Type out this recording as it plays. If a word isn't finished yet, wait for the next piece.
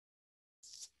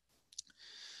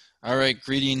All right,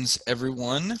 greetings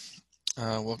everyone.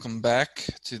 Welcome back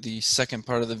to the second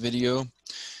part of the video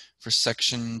for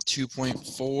section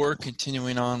 2.4,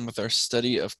 continuing on with our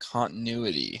study of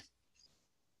continuity.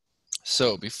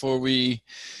 So before we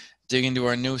dig into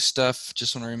our new stuff,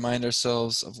 just want to remind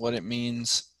ourselves of what it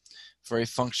means for a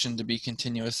function to be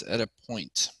continuous at a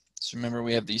point. So remember,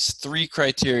 we have these three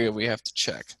criteria we have to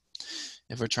check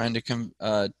if we're trying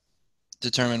to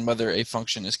determine whether a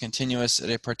function is continuous at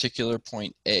a particular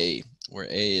point A, where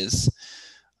A is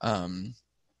an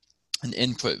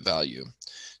input value.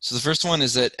 So the first one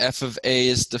is that f of A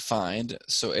is defined,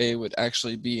 so A would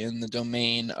actually be in the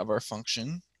domain of our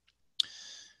function.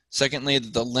 Secondly,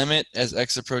 that the limit as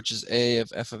x approaches A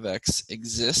of f of x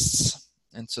exists,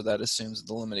 and so that assumes that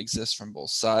the limit exists from both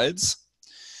sides.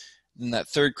 And that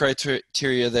third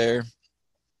criteria there,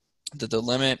 that the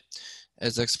limit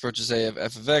as x approaches A of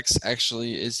f of x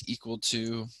actually is equal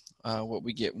to what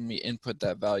we get when we input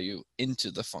that value into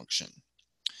the function.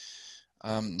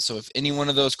 So if any one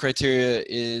of those criteria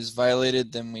is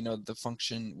violated, then we know that the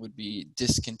function would be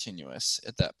discontinuous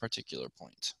at that particular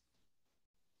point.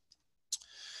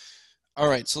 All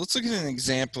right, so let's look at an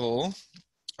example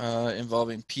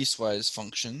involving piecewise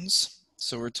functions.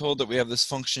 So we're told that we have this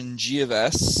function g of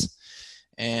s,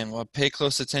 and we'll pay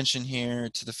close attention here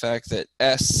to the fact that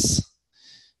s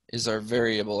is our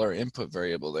variable, our input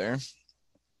variable there.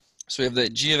 So we have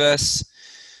that g of s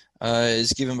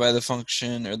is given by the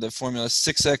function, or the formula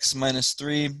 6x minus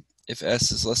 3 if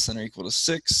s is less than or equal to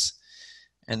 6,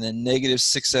 and then negative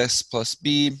 6s plus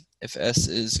b if s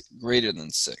is greater than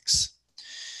 6.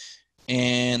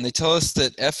 And they tell us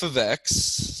that f of x,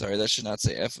 sorry, that should not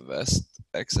say f of x,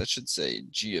 that should say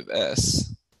g of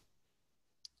s.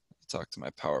 I'll talk to my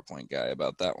PowerPoint guy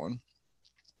about that one.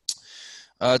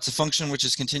 It's a function which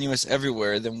is continuous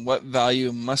everywhere. Then what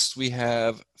value must we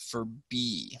have for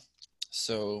b?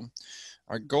 So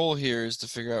our goal here is to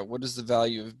figure out what is the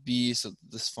value of b so that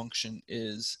this function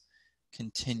is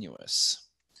continuous.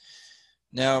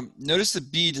 Now, notice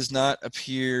that b does not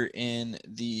appear in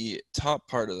the top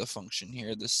part of the function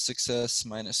here, the 6s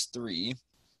minus 3,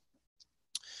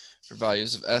 for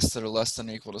values of s that are less than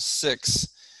or equal to 6.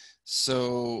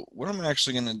 So what I'm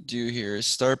actually going to do here is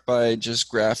start by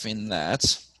just graphing that.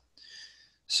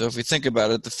 So if we think about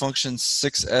it, the function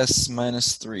 6s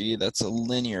minus 3, that's a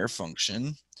linear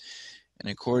function. And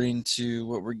according to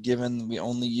what we're given, we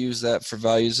only use that for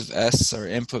values of s, our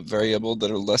input variable,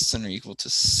 that are less than or equal to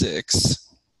 6.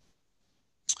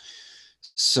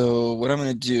 So what I'm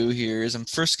going to do here is I'm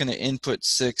first going to input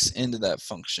 6 into that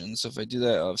function. So if I do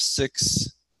that, I'll have 6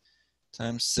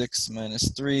 times 6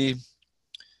 minus 3,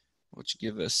 which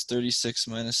give us 36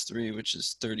 minus 3, which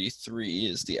is 33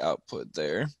 is the output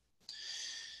there.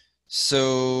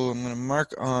 So I'm going to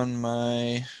mark on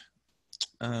my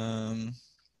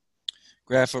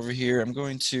graph over here. I'm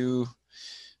going to,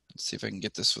 let's see if I can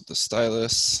get this with the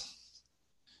stylus.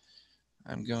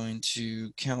 I'm going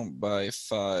to count by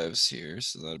 5s here.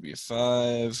 So that'll be a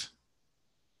 5,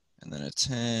 and then a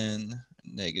 10,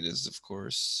 negatives, of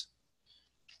course,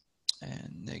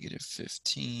 and negative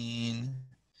 15,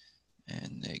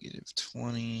 and negative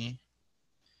 20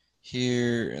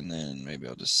 here, and then maybe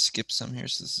I'll just skip some here.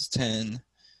 So this is 10,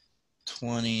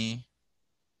 20,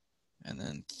 and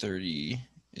then 30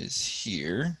 is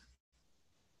here.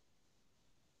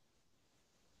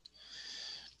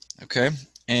 Okay,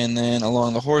 and then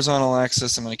along the horizontal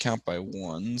axis, I'm going to count by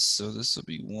 1s. So this will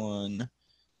be 1,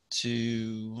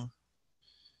 2,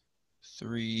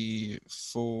 3,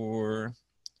 4,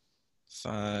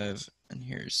 5, and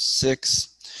here's 6.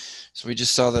 So we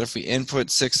just saw that if we input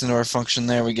 6 into our function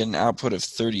there, we get an output of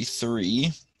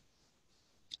 33.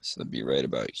 So that'd be right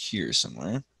about here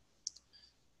somewhere.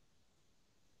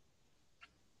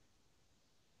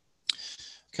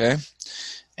 Okay,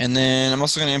 and then I'm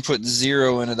also going to input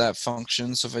 0 into that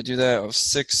function. So if I do that, I'll have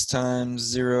 6 times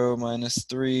 0 minus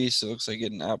 3, so it looks like I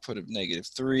get an output of negative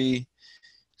 3.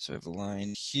 So I have a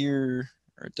line here,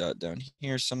 or a dot down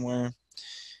here somewhere. And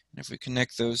if we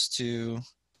connect those two,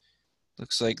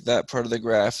 looks like that part of the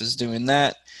graph is doing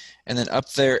that. And then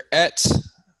up there at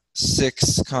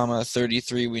 6 comma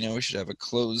 33, we know we should have a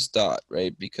closed dot,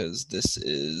 right? Because this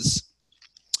is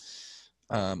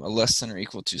a less than or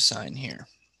equal to sign here.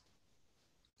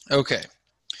 Okay.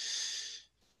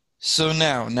 So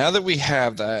now that we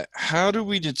have that, how do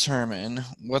we determine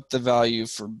what the value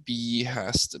for b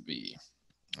has to be,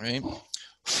 right?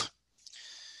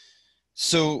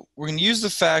 So we're going to use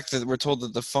the fact that we're told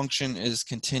that the function is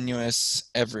continuous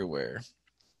everywhere,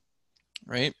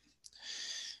 right?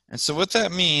 And so what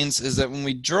that means is that when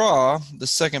we draw the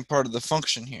second part of the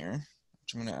function here,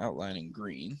 which I'm going to outline in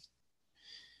green,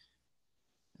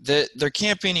 that there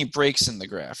can't be any breaks in the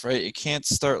graph, right? It can't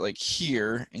start like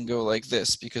here and go like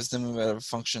this, because then we would have a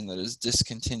function that is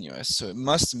discontinuous. So it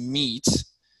must meet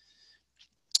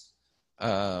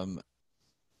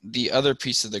the other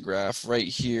piece of the graph right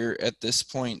here at this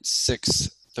point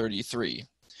 633,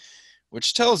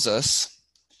 which tells us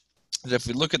that if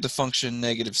we look at the function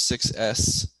negative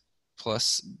 6s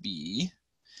plus b,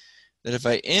 that if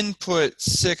I input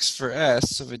 6 for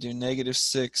s, so if I do negative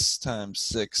 6 times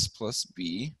 6 plus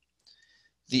b,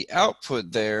 the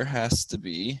output there has to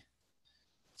be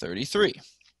 33,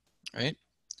 right?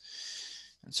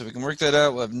 And so we can work that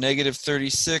out. We'll have negative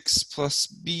 36 plus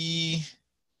b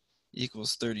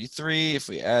equals 33. If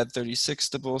we add 36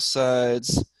 to both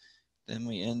sides, then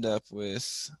we end up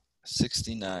with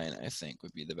 69, I think,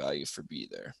 would be the value for b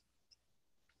there.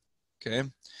 Okay,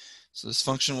 so this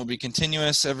function will be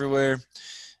continuous everywhere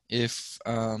if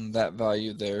that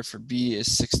value there for b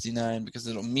is 69, because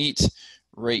it'll meet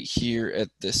right here at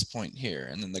this point here,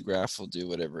 and then the graph will do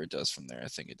whatever it does from there. I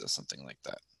think it does something like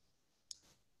that.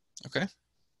 Okay,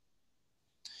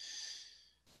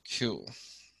 cool.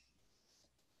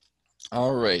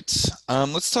 All right,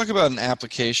 let's talk about an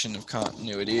application of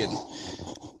continuity. And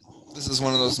this is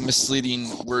one of those misleading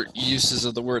uses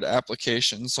of the word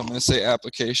application. So I'm going to say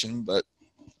application, but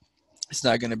it's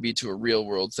not going to be to a real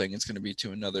world thing. It's going to be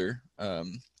to another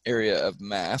area of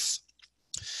math.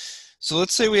 So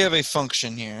let's say we have a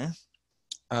function here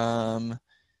that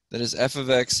is f of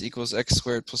x equals x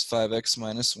squared plus 5x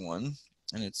minus 1.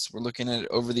 And we're looking at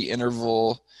it over the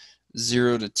interval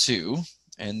 0 to 2.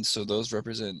 And so those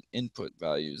represent input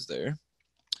values there.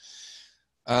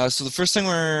 So the first thing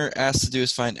we're asked to do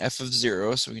is find f of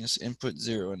 0. So we can just input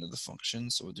 0 into the function.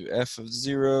 So we'll do f of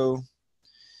 0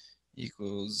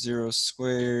 equals 0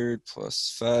 squared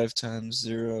plus 5 times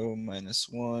 0 minus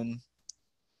 1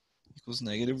 equals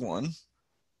negative 1.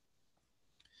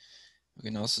 We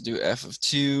can also do f of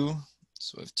 2.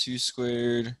 So we have 2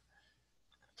 squared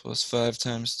plus 5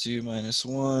 times 2 minus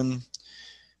 1.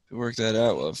 If we work that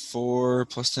out, we'll have 4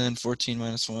 plus 10, 14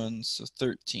 minus 1, so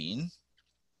 13.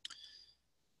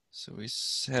 So we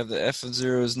have the f of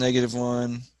 0 is negative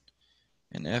 1,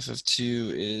 and f of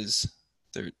 2 is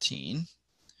 13.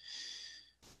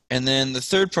 And then the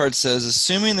third part says,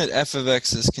 assuming that f of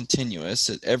x is continuous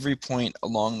at every point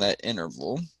along that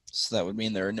interval, so that would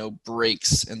mean there are no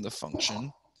breaks in the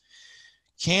function,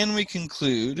 can we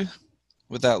conclude,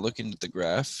 without looking at the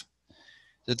graph,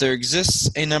 that there exists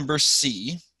a number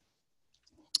c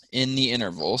in the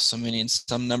interval, so meaning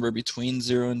some number between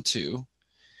 0 and 2,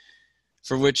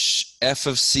 for which f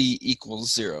of c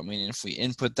equals 0, meaning if we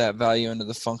input that value into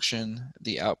the function,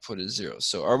 the output is 0.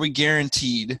 So are we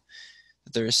guaranteed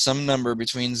that there is some number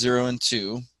between 0 and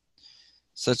 2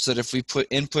 such that if we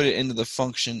input it into the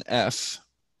function f,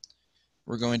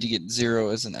 we're going to get 0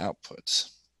 as an output?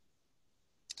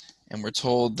 And we're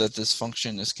told that this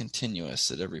function is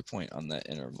continuous at every point on that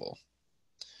interval.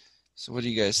 So what do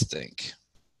you guys think?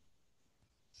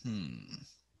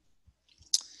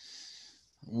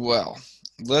 Well,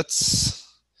 I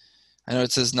know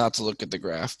it says not to look at the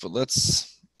graph, but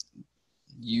let's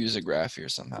use a graph here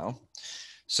somehow.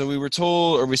 So we were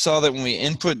told, or we saw that when we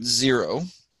input 0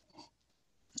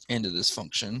 into this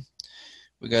function,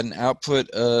 we got an output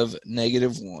of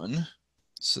negative 1.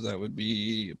 So that would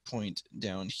be a point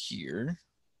down here.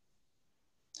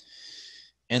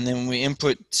 And then when we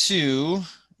input 2,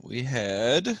 we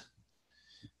had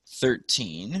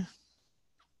 13.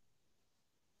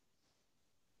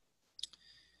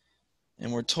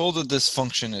 And we're told that this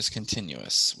function is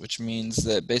continuous, which means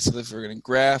that basically if we're going to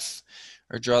graph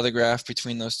or draw the graph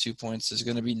between those 2 points, there's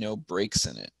going to be no breaks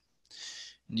in it.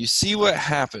 And you see what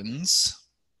happens,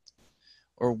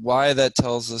 or why that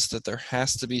tells us that there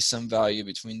has to be some value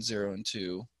between 0 and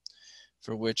 2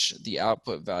 for which the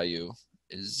output value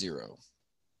is 0.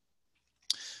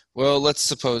 Well, let's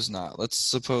suppose not. Let's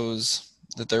suppose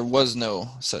that there was no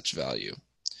such value.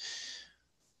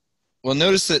 Well,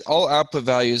 notice that all output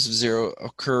values of 0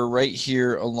 occur right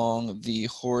here along the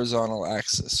horizontal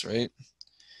axis, right?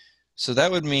 So that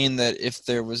would mean that if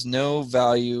there was no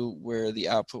value where the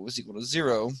output was equal to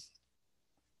 0,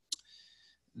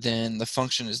 then the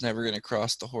function is never going to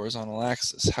cross the horizontal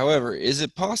axis. However, is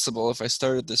it possible, if I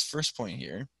started this first point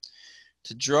here,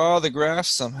 to draw the graph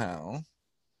somehow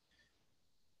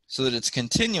so that it's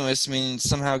continuous, meaning it's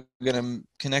somehow going to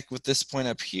connect with this point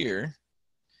up here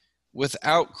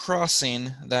without crossing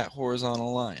that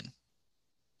horizontal line?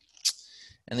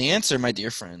 And the answer, my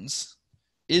dear friends,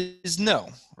 is no,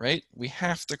 right? We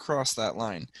have to cross that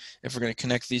line if we're going to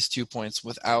connect these 2 points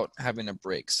without having a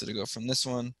break. So to go from this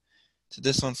one to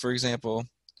this one, for example,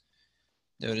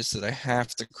 notice that I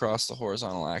have to cross the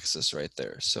horizontal axis right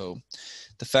there. So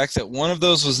the fact that one of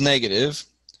those was negative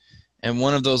and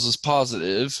one of those was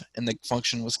positive, and the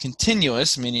function was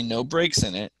continuous, meaning no breaks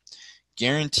in it,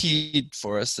 guaranteed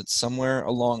for us that somewhere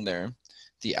along there,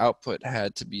 the output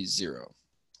had to be 0.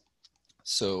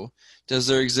 So does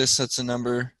there exist such a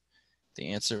number? The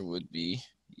answer would be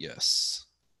yes.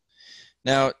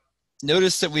 Now,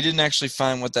 notice that we didn't actually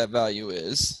find what that value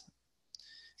is.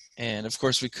 And of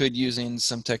course, we could using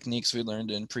some techniques we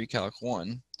learned in pre-Calc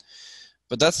 1.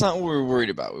 But that's not what we were worried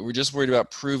about. We were just worried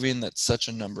about proving that such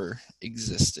a number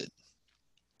existed.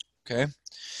 Okay?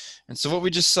 And so what we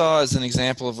just saw is an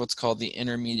example of what's called the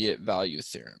intermediate value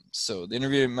theorem. So the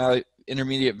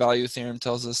intermediate value theorem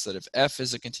tells us that if f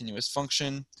is a continuous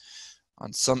function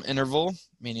on some interval,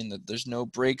 meaning that there's no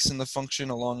breaks in the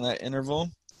function along that interval,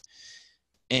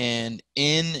 and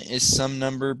n is some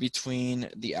number between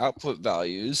the output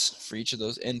values for each of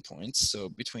those endpoints, so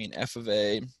between f of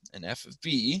a and f of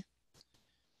b,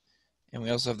 and we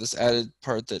also have this added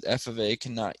part that f of a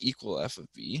cannot equal f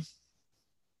of b.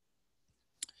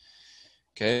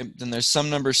 Okay, then there's some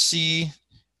number c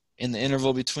in the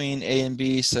interval between a and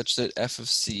b such that f of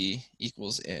c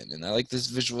equals n. And I like this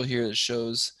visual here that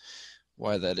shows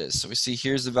why that is. So we see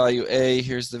here's the value a,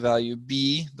 here's the value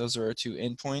b. Those are our two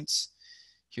endpoints.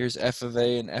 Here's f of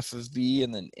a and f of b,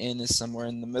 and then n is somewhere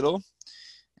in the middle.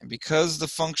 And because the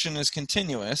function is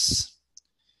continuous,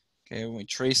 okay, when we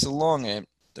trace along it,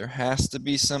 there has to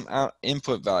be some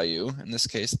input value. In this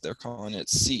case, they're calling it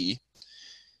c,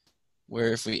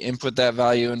 where if we input that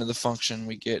value into the function,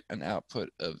 we get an output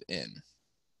of n.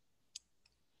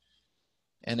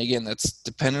 And again, that's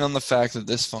dependent on the fact that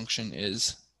this function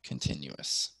is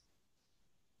continuous.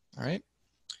 All right.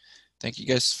 Thank you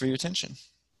guys for your attention.